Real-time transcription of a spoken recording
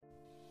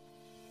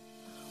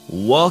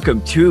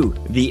Welcome to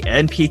the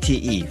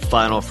NPTE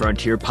Final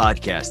Frontier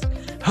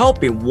podcast,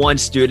 helping one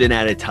student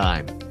at a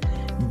time.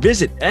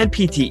 Visit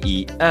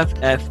npteff.com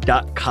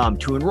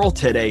to enroll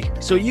today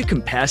so you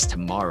can pass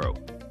tomorrow.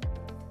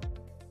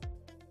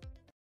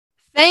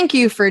 Thank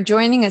you for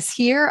joining us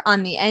here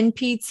on the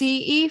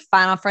NPTE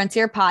Final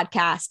Frontier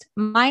podcast.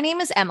 My name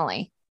is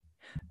Emily.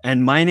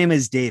 And my name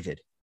is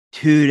David.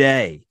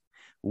 Today,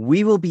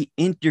 we will be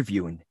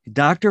interviewing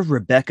Dr.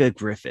 Rebecca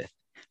Griffith,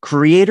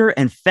 creator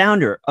and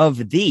founder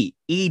of the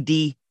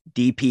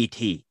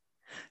EDDPT.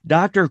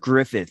 Dr.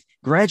 Griffith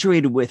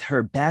graduated with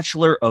her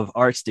Bachelor of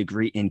Arts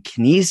degree in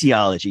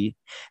kinesiology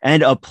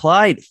and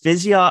applied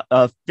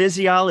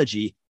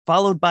physiology,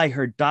 followed by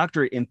her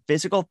doctorate in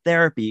physical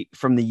therapy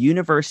from the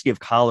University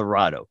of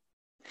Colorado.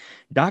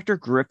 Dr.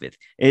 Griffith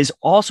is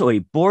also a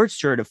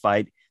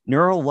board-certified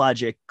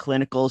neurologic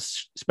clinical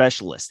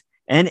specialist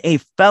and a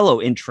fellow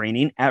in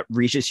training at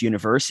Regis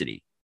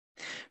University.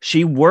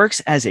 She works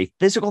as a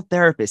physical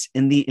therapist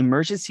in the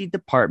emergency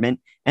department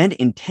and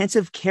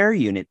intensive care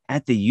unit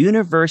at the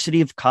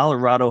University of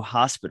Colorado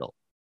Hospital.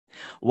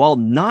 While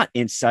not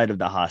inside of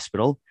the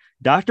hospital,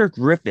 Dr.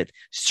 Griffith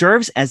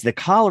serves as the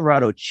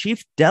Colorado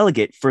Chief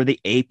Delegate for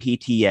the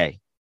APTA.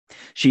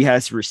 She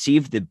has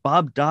received the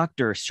Bob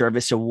Doctor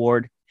Service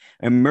Award,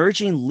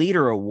 Emerging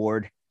Leader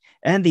Award,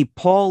 and the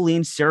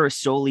Pauline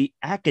Sarasoli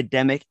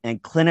Academic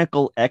and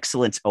Clinical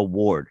Excellence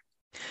Award.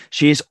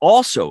 She is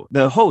also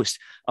the host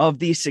of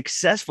the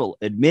successful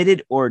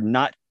Admitted or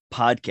Not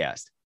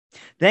podcast.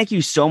 Thank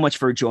you so much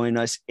for joining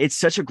us. It's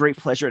such a great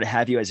pleasure to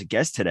have you as a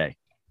guest today.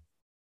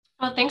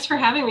 Well, thanks for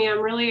having me.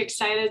 I'm really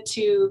excited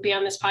to be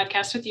on this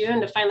podcast with you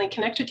and to finally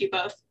connect with you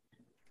both.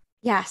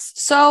 Yes.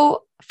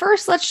 So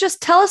first, let's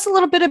just tell us a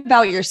little bit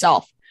about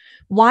yourself.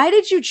 Why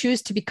did you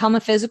choose to become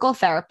a physical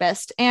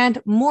therapist? And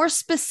more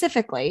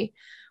specifically,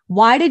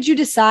 why did you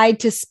decide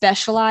to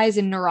specialize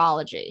in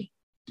neurology?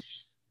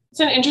 It's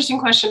an interesting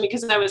question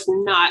because I was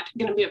not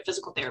going to be a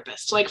physical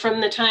therapist. Like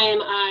from the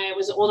time I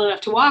was old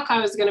enough to walk,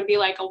 I was going to be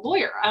like a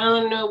lawyer. I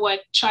don't know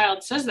what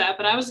child says that,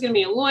 but I was going to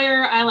be a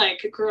lawyer. I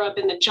grew up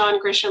in the John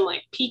Grisham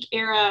peak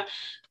era.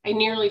 I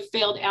nearly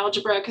failed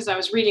algebra because I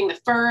was reading The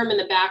Firm in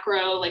the back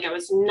row. I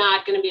was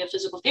not going to be a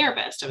physical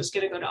therapist. I was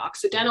going to go to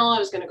Occidental. I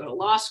was going to go to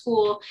law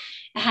school.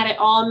 I had it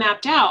all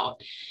mapped out.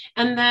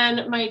 And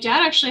then my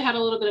dad actually had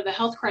a little bit of a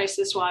health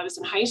crisis while I was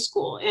in high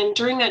school. And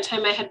during that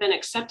time, I had been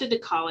accepted to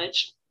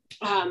college.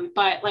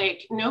 But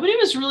nobody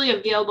was really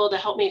available to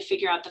help me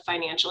figure out the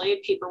financial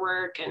aid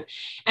paperwork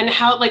and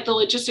how the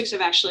logistics of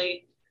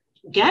actually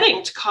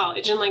getting to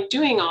college and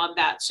doing all of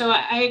that. So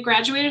I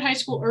graduated high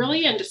school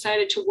early and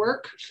decided to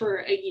work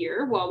for a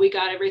year while we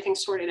got everything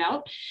sorted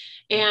out.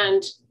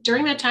 And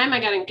during that time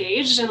I got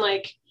engaged and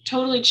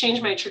totally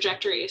changed my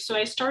trajectory. So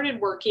I started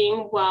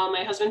working while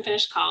my husband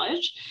finished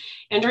college.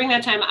 And during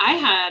that time I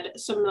had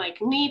some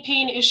knee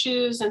pain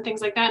issues and things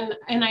like that.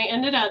 And I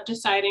ended up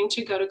deciding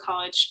to go to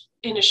college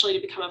initially to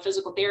become a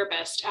physical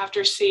therapist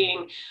after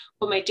seeing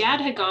what my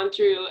dad had gone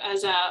through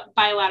as a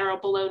bilateral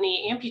below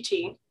knee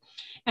amputee.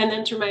 And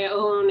then through my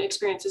own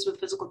experiences with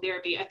physical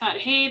therapy, I thought,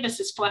 hey, this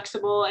is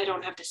flexible. I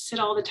don't have to sit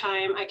all the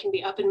time. I can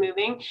be up and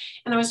moving.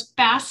 And I was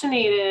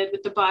fascinated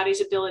with the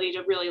body's ability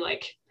to really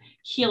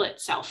heal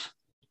itself.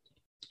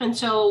 And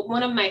so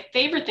one of my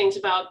favorite things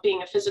about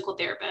being a physical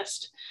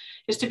therapist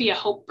is to be a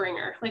hope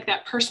bringer,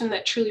 that person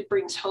that truly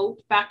brings hope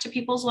back to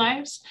people's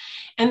lives.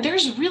 And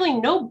there's really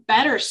no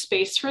better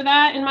space for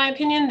that, in my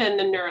opinion, than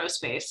the neuro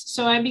space.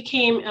 So I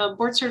became a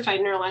board certified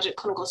neurologic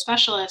clinical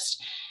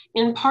specialist,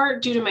 in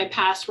part due to my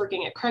past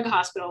working at Craig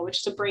Hospital, which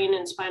is a brain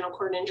and spinal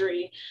cord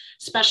injury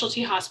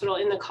specialty hospital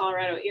in the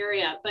Colorado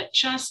area, but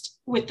just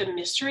with the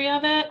mystery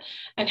of it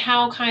and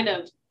how kind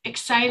of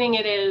exciting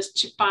it is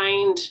to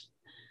find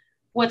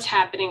what's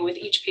happening with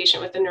each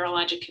patient with a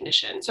neurologic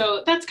condition.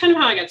 So that's kind of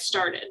how I got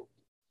started.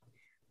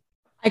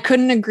 I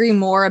couldn't agree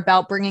more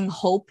about bringing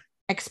hope,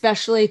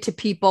 especially to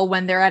people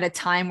when they're at a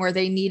time where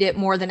they need it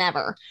more than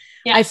ever.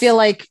 Yes. I feel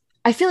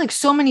like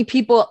so many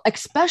people,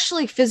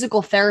 especially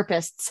physical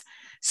therapists,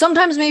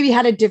 sometimes maybe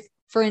had a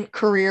different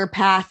career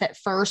path at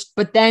first,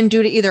 but then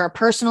due to either a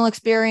personal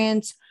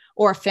experience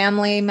or a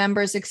family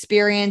member's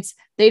experience,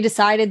 they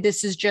decided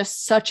this is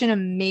just such an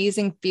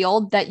amazing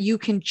field that you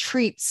can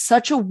treat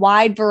such a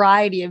wide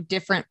variety of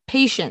different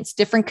patients,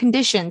 different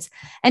conditions,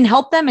 and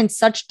help them in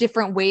such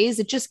different ways.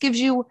 It just gives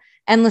you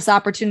endless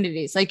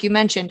opportunities. Like you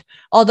mentioned,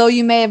 although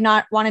you may have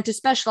not wanted to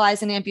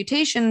specialize in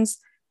amputations,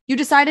 you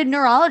decided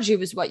neurology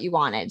was what you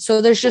wanted.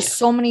 So there's just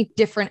so many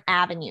different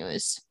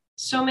avenues.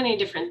 So many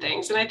different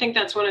things. And I think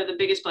that's one of the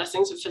biggest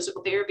blessings of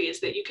physical therapy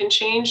is that you can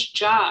change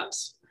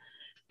jobs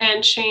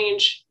and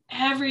change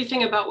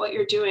everything about what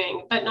you're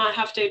doing, but not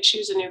have to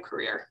choose a new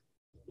career.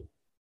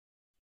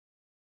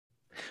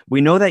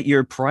 We know that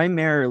you're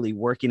primarily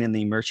working in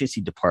the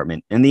emergency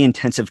department and the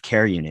intensive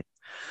care unit.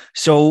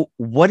 So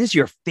what is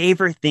your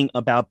favorite thing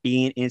about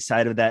being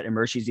inside of that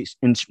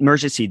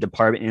emergency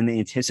department in the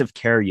intensive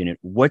care unit?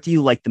 What do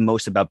you like the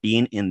most about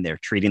being in there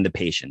treating the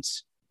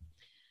patients?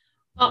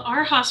 Well,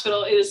 our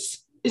hospital is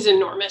is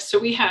enormous. So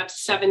we have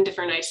 7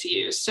 different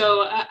ICUs.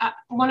 So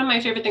one of my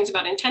favorite things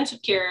about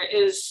intensive care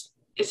is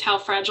how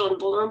fragile and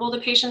vulnerable the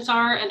patients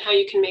are, and how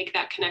you can make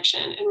that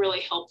connection and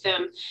really help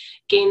them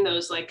gain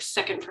those like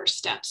second first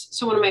steps.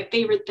 So one of my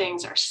favorite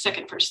things are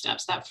second first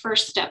steps, that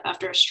first step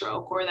after a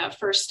stroke, or that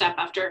first step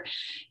after,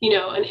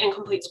 an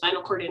incomplete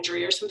spinal cord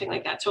injury or something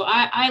like that. So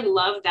I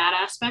love that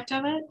aspect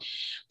of it.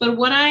 But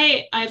what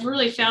I've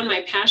really found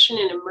my passion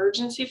in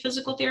emergency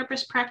physical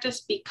therapist practice,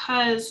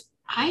 because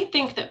I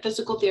think that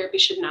physical therapy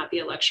should not be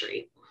a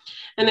luxury.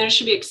 And that it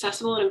should be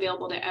accessible and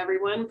available to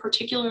everyone,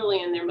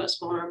 particularly in their most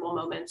vulnerable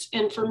moments.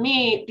 And for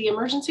me, the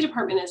emergency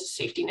department is a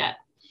safety net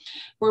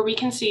where we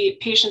can see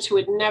patients who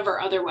would never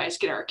otherwise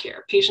get our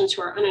care, patients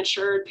who are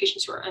uninsured,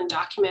 patients who are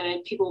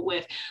undocumented, people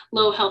with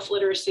low health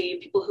literacy,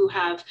 people who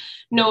have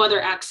no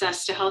other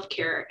access to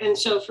healthcare. And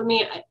so for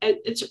me,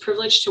 it's a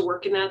privilege to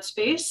work in that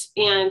space.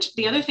 And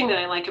the other thing that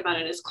I like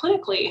about it is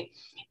clinically,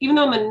 even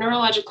though I'm a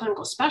neurologic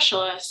clinical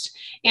specialist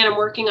and I'm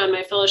working on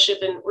my fellowship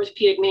in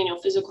orthopedic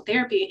manual physical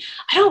therapy,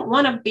 I don't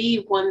want to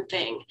be one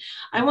thing.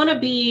 I want to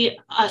be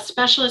a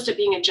specialist at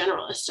being a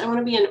generalist. I want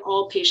to be an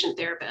all patient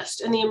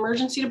therapist. And the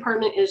emergency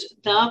department is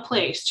the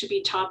place to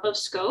be top of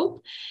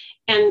scope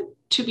and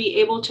to be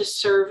able to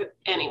serve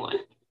anyone.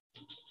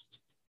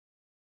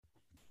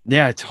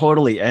 Yeah,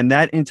 totally. And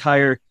that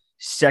entire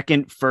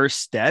second first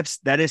steps,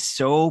 that is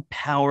so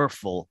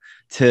powerful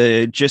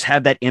to just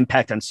have that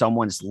impact on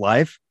someone's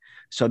life.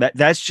 So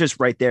that's just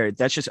right there.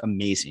 That's just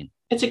amazing.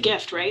 It's a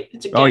gift, right?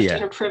 It's a gift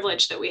and a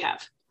privilege that we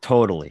have.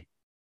 Totally.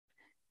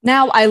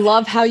 Now, I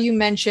love how you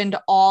mentioned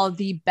all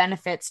the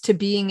benefits to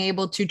being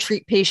able to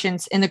treat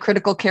patients in the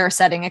critical care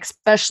setting,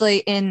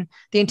 especially in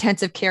the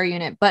intensive care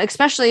unit, but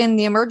especially in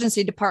the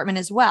emergency department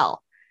as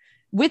well.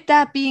 With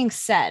that being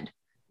said,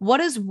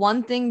 what is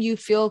one thing you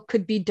feel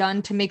could be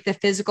done to make the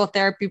physical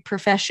therapy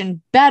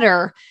profession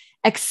better,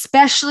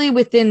 especially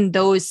within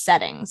those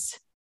settings?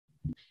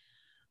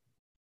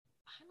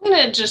 I'm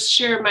going to just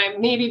share my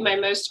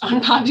most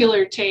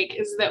unpopular take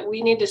is that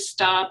we need to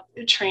stop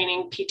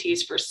training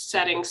PTs for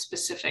setting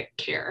specific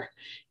care.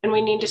 And we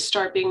need to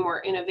start being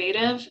more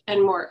innovative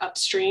and more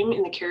upstream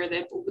in the care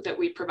that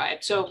we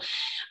provide. So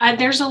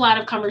there's a lot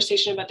of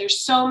conversation about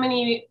there's so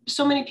many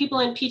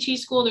people in PT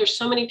school. There's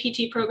so many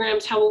PT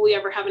programs. How will we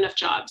ever have enough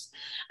jobs?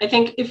 I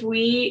think if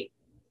we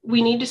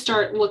need to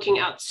start looking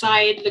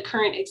outside the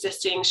current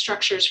existing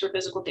structures for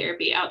physical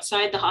therapy,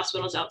 outside the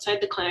hospitals, outside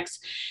the clinics,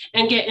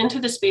 and get into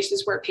the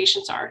spaces where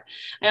patients are.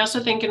 I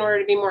also think in order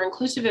to be more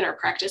inclusive in our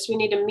practice, we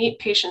need to meet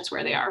patients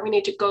where they are. We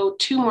need to go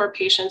to more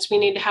patients. We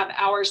need to have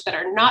hours that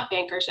are not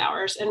bankers'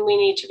 hours, and we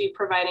need to be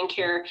providing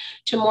care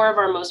to more of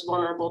our most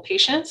vulnerable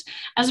patients,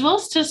 as well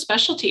as to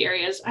specialty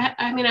areas. I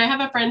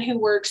have a friend who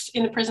works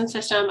in the prison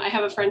system. I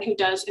have a friend who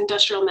does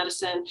industrial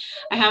medicine.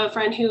 I have a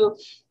friend who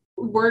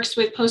works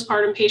with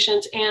postpartum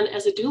patients and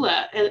as a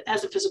doula,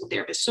 as a physical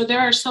therapist. So there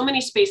are so many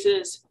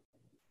spaces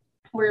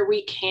where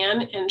we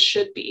can and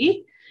should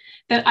be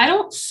that I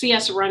don't see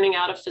us running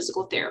out of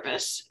physical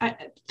therapist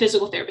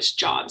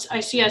jobs. I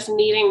see us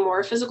needing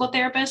more physical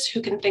therapists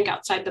who can think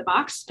outside the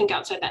box, think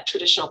outside that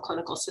traditional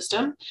clinical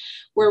system,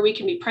 where we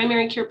can be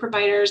primary care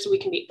providers, we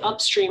can be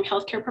upstream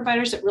healthcare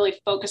providers that really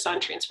focus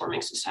on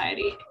transforming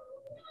society.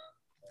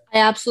 I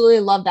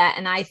absolutely love that.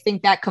 And I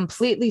think that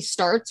completely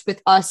starts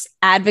with us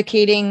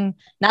advocating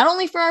not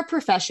only for our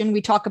profession, we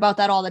talk about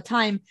that all the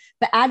time,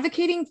 but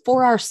advocating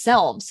for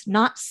ourselves,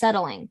 not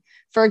settling.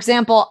 For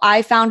example,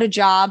 I found a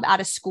job at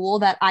a school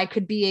that I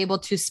could be able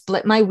to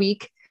split my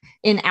week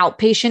in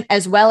outpatient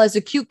as well as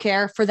acute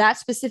care for that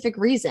specific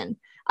reason.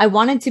 I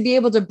wanted to be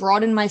able to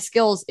broaden my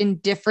skills in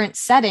different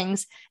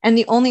settings. And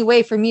the only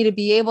way for me to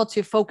be able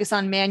to focus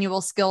on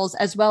manual skills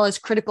as well as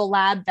critical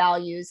lab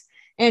values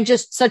and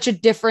just such a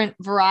different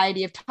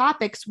variety of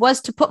topics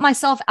was to put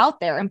myself out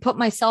there and put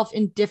myself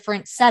in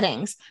different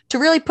settings to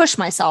really push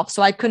myself.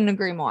 So I couldn't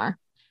agree more.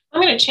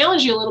 I'm going to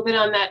challenge you a little bit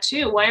on that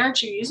too. Why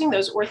aren't you using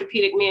those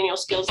orthopedic manual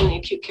skills in the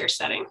acute care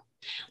setting?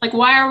 Like,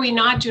 why are we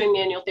not doing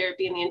manual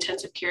therapy in the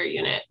intensive care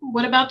unit?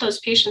 What about those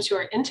patients who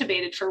are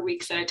intubated for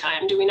weeks at a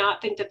time? Do we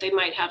not think that they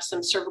might have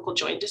some cervical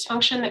joint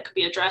dysfunction that could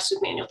be addressed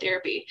with manual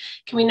therapy?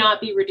 Can we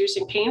not be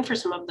reducing pain for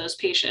some of those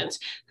patients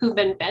who've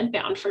been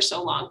bedbound for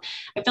so long?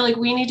 I feel like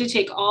we need to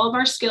take all of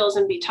our skills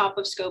and be top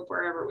of scope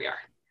wherever we are.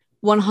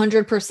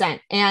 100%.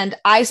 And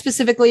I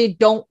specifically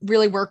don't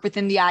really work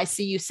within the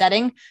ICU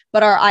setting,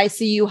 but our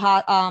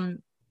ICU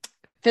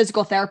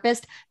physical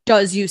therapist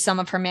does use some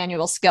of her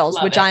manual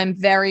skills, which I'm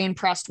very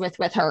impressed with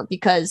her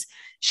because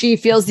she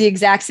feels the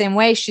exact same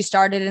way. She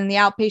started in the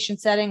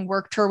outpatient setting,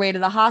 worked her way to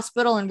the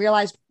hospital and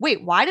realized,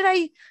 wait, why did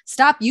I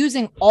stop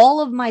using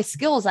all of my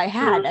skills I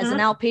had as an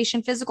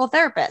outpatient physical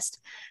therapist?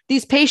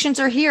 These patients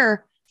are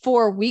here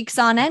for weeks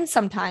on end.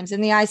 Sometimes in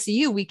the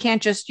ICU, we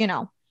can't just,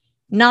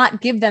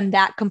 not give them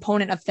that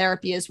component of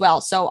therapy as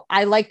well. So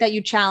I like that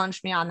you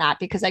challenged me on that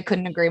because I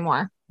couldn't agree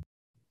more.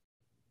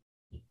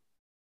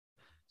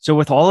 So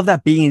with all of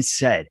that being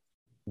said,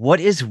 what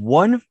is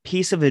one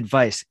piece of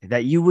advice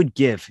that you would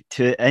give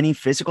to any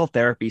physical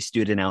therapy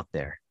student out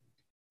there?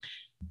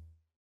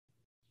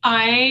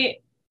 I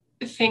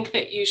think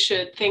that you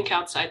should think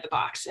outside the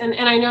box. And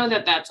I know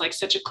that that's like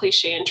such a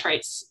cliche and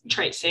trite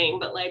saying,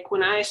 but like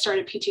when I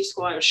started PT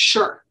school, I was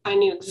sure I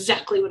knew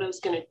exactly what I was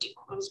going to do.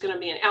 I was going to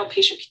be an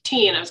outpatient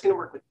PT and I was going to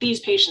work with these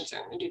patients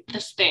and I'm going to do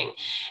this thing.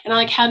 And I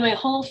like had my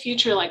whole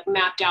future like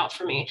mapped out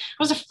for me.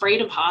 I was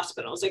afraid of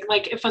hospitals.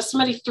 Like if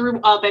somebody threw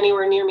up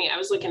anywhere near me, I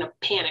was like in a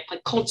panic,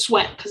 like cold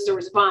sweat because there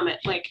was vomit,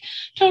 like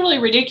totally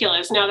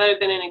ridiculous now that I've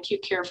been in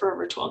acute care for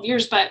over 12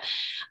 years. But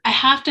I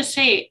have to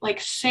say, like,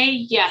 say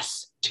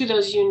yes to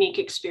those unique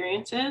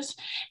experiences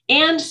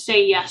and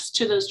say yes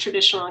to those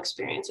traditional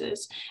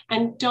experiences,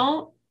 and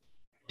don't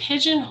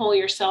pigeonhole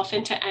yourself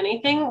into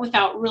anything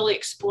without really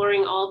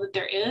exploring all that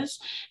there is.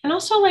 And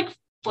also like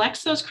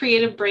flex those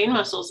creative brain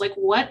muscles. Like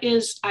what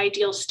is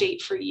ideal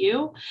state for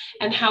you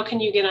and how can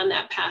you get on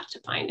that path to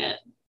find it?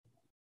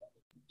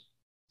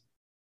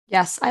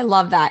 Yes, I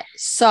love that.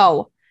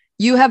 So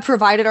you have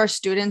provided our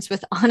students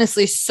with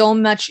honestly so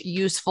much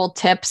useful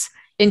tips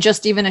in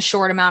just even a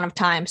short amount of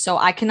time. So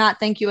I cannot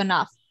thank you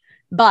enough.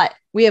 But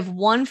we have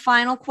one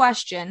final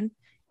question,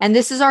 and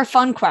this is our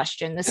fun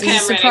question. This is a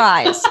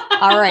surprise.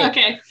 All right.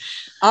 Okay.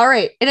 All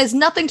right. It has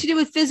nothing to do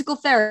with physical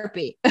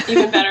therapy.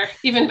 Even better.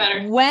 Even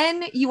better.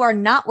 When you are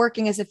not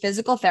working as a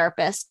physical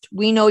therapist,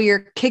 we know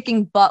you're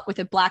kicking butt with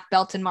a black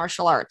belt in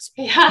martial arts.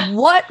 Yeah.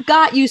 What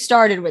got you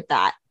started with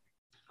that?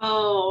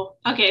 Oh,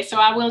 okay. So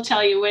I will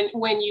tell you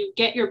when you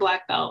get your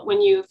black belt,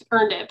 when you've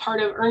earned it,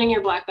 part of earning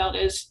your black belt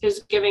is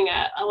giving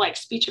a like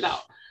speech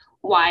about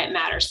why it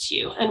matters to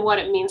you and what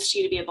it means to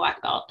you to be a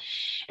black belt.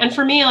 And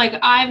for me, like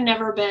I've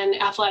never been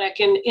athletic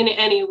in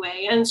any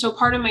way. And so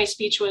part of my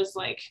speech was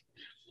like,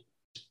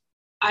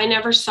 I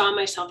never saw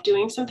myself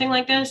doing something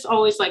like this.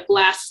 Always like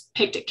last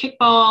picked at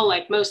kickball,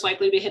 like most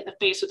likely to hit the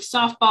face with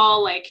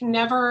softball, like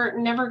never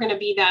going to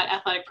be that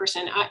athletic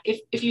person.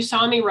 If you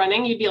saw me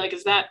running, you'd be like,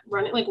 is that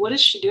running? Like, what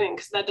is she doing?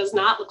 Because that does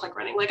not look like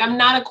running. Like I'm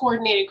not a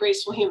coordinated,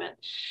 graceful human.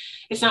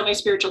 It's not my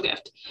spiritual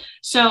gift.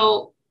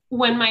 So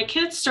when my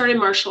kids started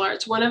martial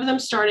arts, one of them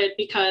started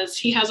because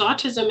he has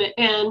autism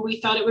and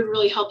we thought it would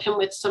really help him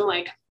with some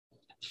like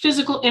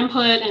physical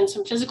input and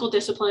some physical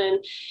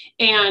discipline.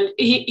 And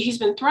he's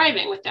been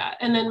thriving with that.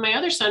 And then my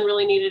other son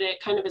really needed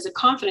it kind of as a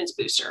confidence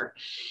booster.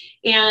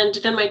 And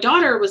then my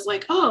daughter was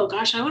like, oh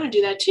gosh, I want to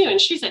do that too. And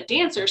she's a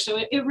dancer. So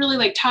it really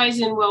like ties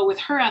in well with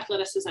her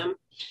athleticism.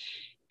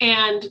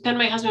 And then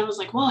my husband was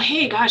like, well,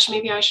 hey, gosh,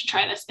 maybe I should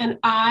try this. And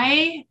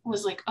I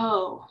was like,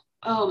 oh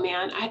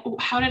man,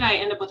 how did I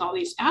end up with all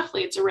these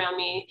athletes around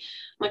me?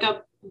 I'm like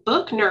a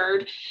book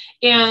nerd.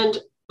 And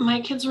my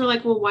kids were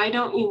like, well, why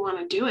don't you want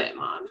to do it,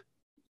 Mom?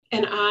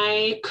 And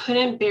I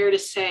couldn't bear to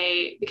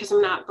say, because I'm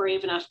not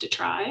brave enough to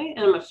try and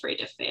I'm afraid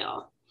to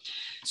fail.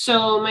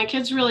 So my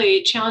kids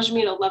really challenged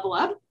me to level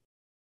up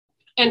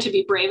and to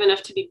be brave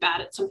enough to be bad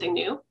at something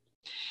new.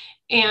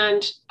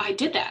 And I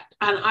did that.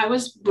 And I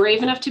was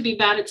brave enough to be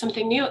bad at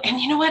something new. And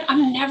you know what?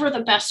 I'm never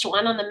the best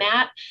one on the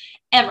mat,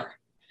 ever.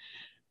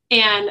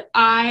 And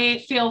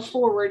I fail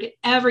forward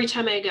every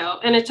time I go.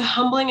 And it's a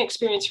humbling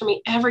experience for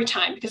me every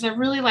time because I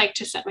really like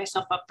to set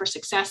myself up for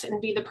success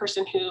and be the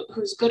person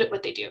who's good at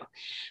what they do.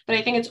 But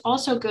I think it's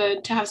also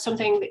good to have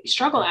something that you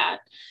struggle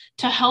at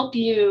to help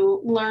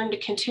you learn to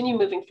continue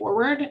moving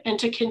forward and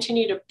to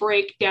continue to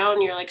break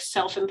down your like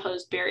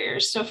self-imposed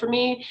barriers. So for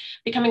me,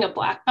 becoming a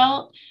black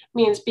belt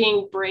means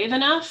being brave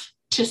enough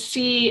to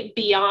see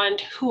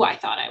beyond who I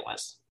thought I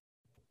was.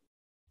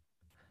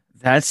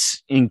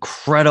 That's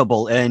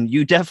incredible. And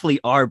you definitely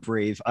are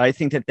brave. I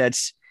think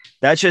that's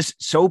just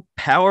so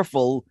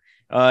powerful,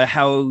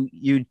 how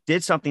you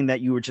did something that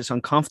you were just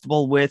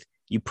uncomfortable with.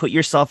 You put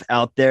yourself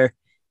out there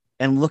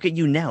and look at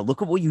you now.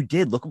 Look at what you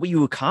did. Look at what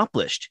you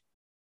accomplished.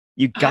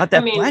 You got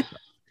that black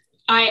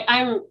belt.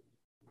 I'm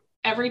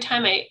every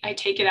time I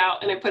take it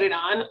out and I put it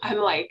on, I'm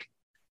like,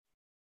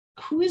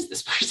 who is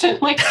this person?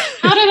 Like,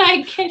 how did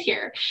I get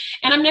here?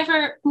 And I'm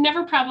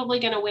never probably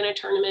going to win a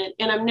tournament.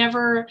 And I'm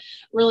never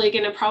really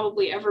going to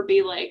probably ever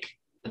be like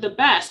the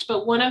best.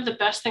 But one of the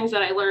best things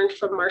that I learned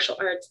from martial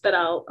arts that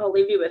I'll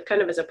leave you with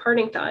kind of as a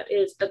parting thought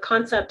is the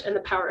concept and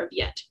the power of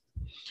yet.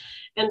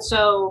 And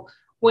so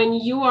when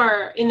you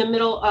are in the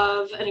middle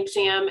of an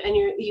exam and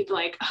you're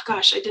like, oh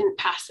gosh, I didn't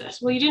pass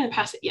this. Well, you didn't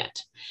pass it yet.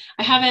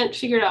 I haven't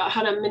figured out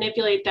how to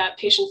manipulate that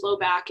patient's low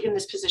back in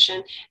this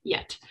position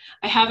yet.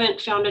 I haven't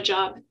found a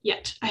job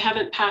yet. I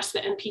haven't passed the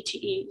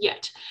NPTE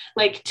yet.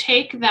 Like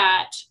take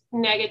that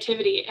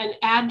negativity and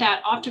add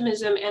that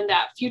optimism and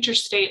that future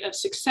state of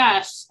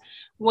success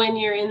when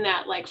you're in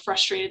that like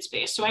frustrated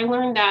space. So I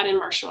learned that in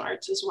martial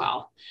arts as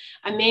well.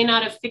 I may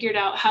not have figured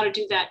out how to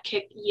do that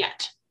kick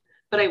yet,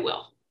 but I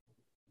will.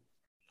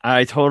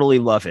 I totally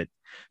love it.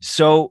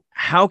 So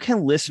how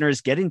can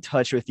listeners get in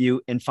touch with you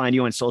and find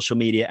you on social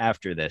media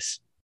after this?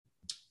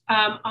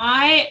 I'm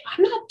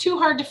not too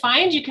hard to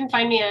find. You can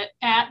find me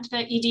at the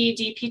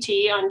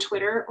EDDPT on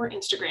Twitter or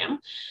Instagram.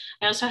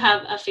 I also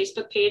have a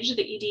Facebook page,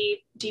 the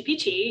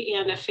EDDPT,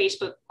 and a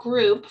Facebook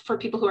group for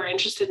people who are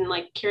interested in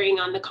like carrying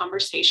on the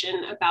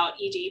conversation about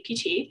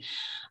EDPT,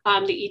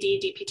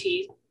 the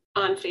EDDPT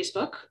on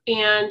Facebook.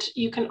 And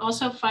you can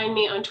also find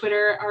me on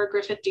Twitter, R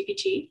Griffith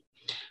DPT.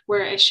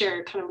 where I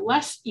share kind of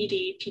less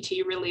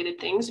EDPT related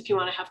things. If you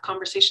want to have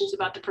conversations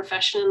about the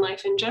profession and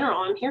life in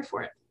general, I'm here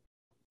for it.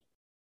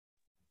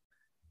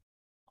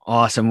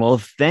 Awesome. Well,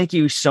 thank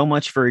you so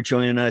much for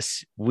joining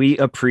us. We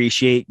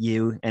appreciate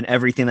you and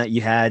everything that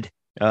you had,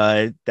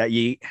 that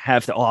you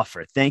have to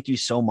offer. Thank you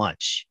so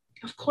much.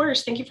 Of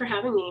course. Thank you for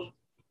having me.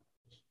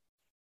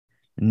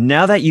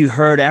 Now that you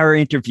heard our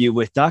interview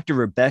with Dr.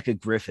 Rebecca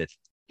Griffith,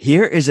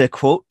 here is a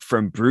quote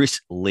from Bruce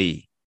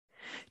Lee.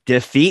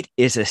 Defeat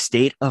is a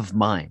state of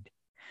mind.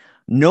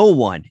 No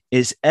one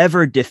is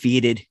ever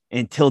defeated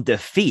until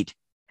defeat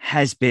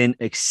has been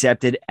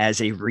accepted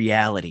as a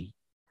reality.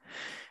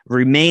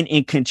 Remain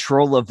in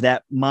control of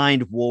that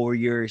mind,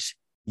 warriors.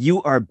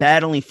 You are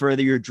battling for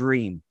your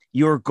dream.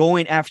 You are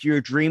going after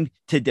your dream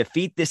to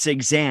defeat this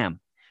exam.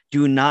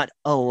 Do not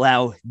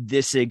allow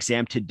this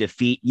exam to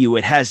defeat you.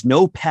 It has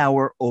no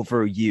power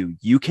over you.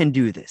 You can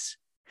do this.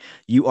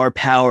 You are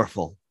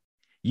powerful.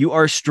 You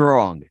are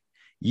strong.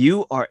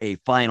 You are a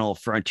final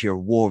frontier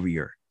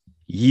warrior.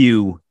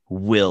 You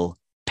will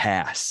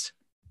pass.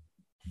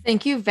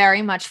 Thank you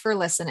very much for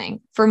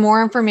listening. For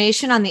more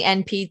information on the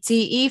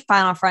NPTE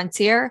Final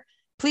Frontier,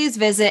 please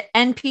visit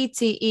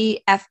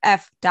npteff.com.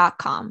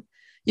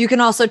 You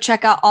can also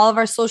check out all of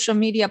our social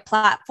media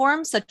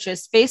platforms such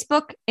as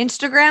Facebook,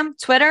 Instagram,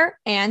 Twitter,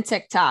 and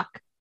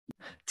TikTok.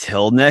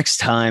 Till next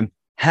time,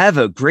 have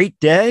a great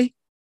day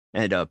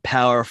and a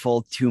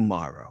powerful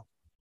tomorrow.